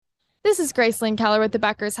This is Gracelyn Keller with the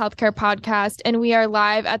Becker's Healthcare Podcast, and we are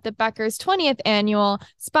live at the Becker's 20th Annual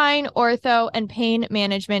Spine, Ortho, and Pain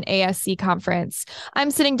Management ASC Conference.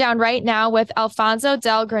 I'm sitting down right now with Alfonso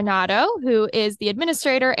del Granado, who is the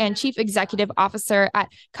Administrator and Chief Executive Officer at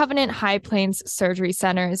Covenant High Plains Surgery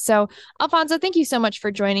Centers. So, Alfonso, thank you so much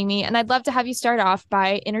for joining me, and I'd love to have you start off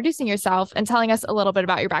by introducing yourself and telling us a little bit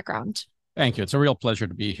about your background. Thank you. It's a real pleasure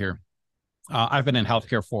to be here. I've been in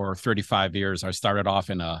healthcare for 35 years. I started off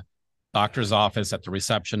in a doctor's office at the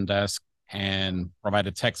reception desk and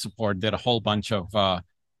provided tech support, did a whole bunch of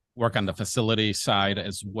work on the facility side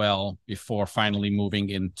as well before finally moving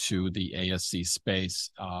into the ASC space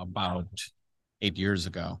about 8 years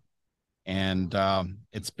ago. And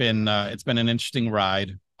it's been an interesting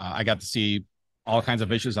ride. I got to see all kinds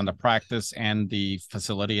of issues on the practice and the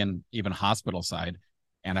facility and even hospital side.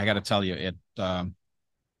 And I got to tell you,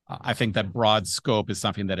 I think that broad scope is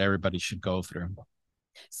something that everybody should go through.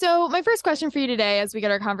 So my first question for you today, as we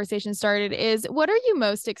get our conversation started, is what are you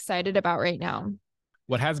most excited about right now?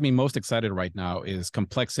 What has me most excited right now is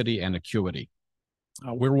complexity and acuity.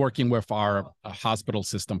 We're working with our hospital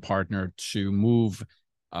system partner to move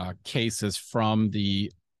cases from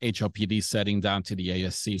the HOPD setting down to the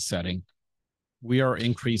ASC setting. We are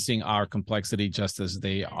increasing our complexity just as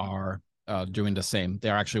they are doing the same.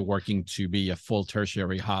 They're actually working to be a full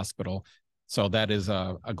tertiary hospital. So that is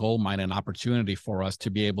a gold mine, an opportunity for us to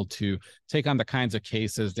be able to take on the kinds of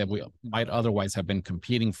cases that we might otherwise have been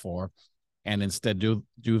competing for and instead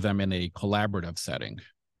do them in a collaborative setting.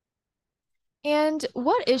 And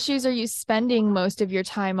what issues are you spending most of your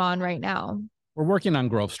time on right now? We're working on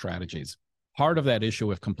growth strategies. Part of that issue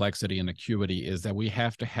with complexity and acuity is that we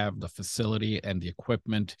have to have the facility and the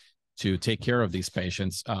equipment to take care of these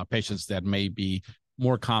patients that may be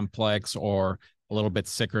more complex or a little bit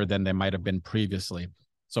sicker than they might have been previously.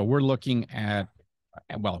 So we're looking at,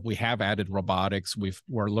 we have added robotics.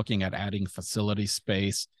 We're looking at adding facility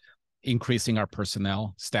space, increasing our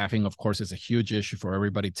personnel. Staffing, of course, is a huge issue for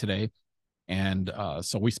everybody today. And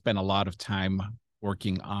so we spend a lot of time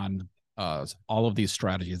working on all of these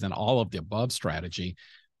strategies and all of the above strategy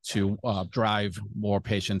to drive more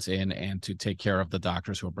patients in and to take care of the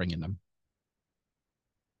doctors who are bringing them.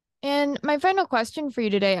 And my final question for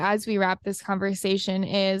you today, as we wrap this conversation,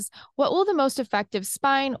 is what will the most effective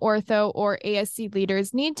spine, ortho, or ASC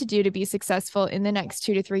leaders need to do to be successful in the next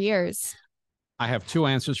 2 to 3 years? I have two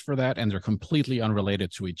answers for that, and they're completely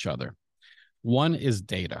unrelated to each other. One is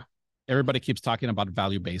data. Everybody keeps talking about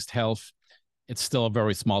value-based health. It's still a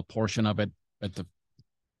very small portion of it, but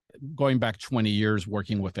going back 20 years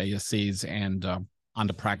working with ASCs and on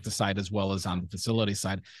the practice side as well as on the facility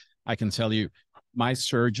side, I can tell you, my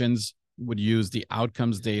surgeons would use the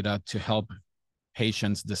outcomes data to help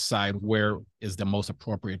patients decide where is the most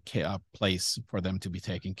appropriate place for them to be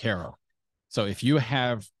taken care of. So if you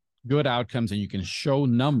have good outcomes and you can show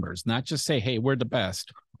numbers, not just say, hey, we're the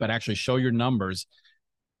best, but actually show your numbers,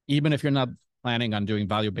 even if you're not planning on doing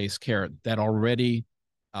value-based care, that already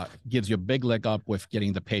gives you a big leg up with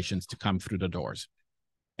getting the patients to come through the doors.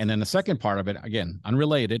 And then the second part of it, again,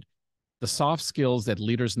 unrelated, the soft skills that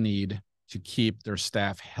leaders need to keep their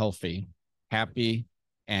staff healthy, happy,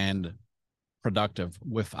 and productive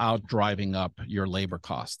without driving up your labor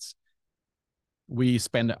costs. We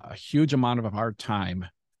spend a huge amount of our time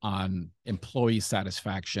on employee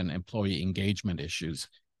satisfaction, employee engagement issues,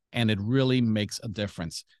 and it really makes a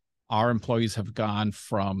difference. Our employees have gone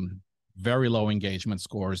from very low engagement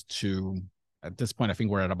scores to, at this point, I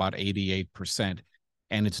think we're at about 88%.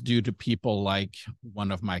 And it's due to people like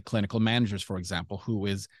one of my clinical managers, for example, who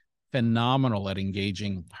is phenomenal at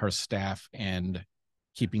engaging her staff and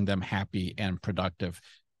keeping them happy and productive.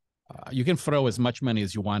 You can throw as much money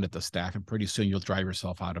as you want at the staff, and pretty soon you'll drive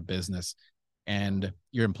yourself out of business, and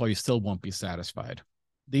your employees still won't be satisfied.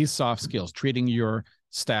 These soft skills, treating your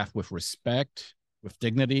staff with respect, with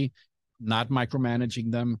dignity, not micromanaging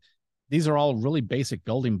them, these are all really basic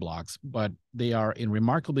building blocks, but they are in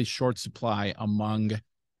remarkably short supply among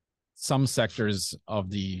some sectors of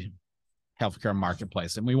the healthcare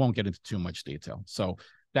marketplace, and we won't get into too much detail. So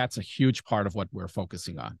that's a huge part of what we're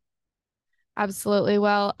focusing on. Absolutely.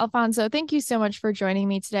 Well, Alfonso, thank you so much for joining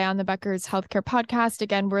me today on the Becker's Healthcare Podcast.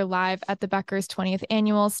 Again, we're live at the Becker's 20th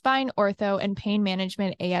Annual Spine, Ortho, and Pain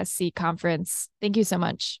Management ASC Conference. Thank you so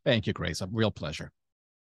much. Thank you, Grace. A real pleasure.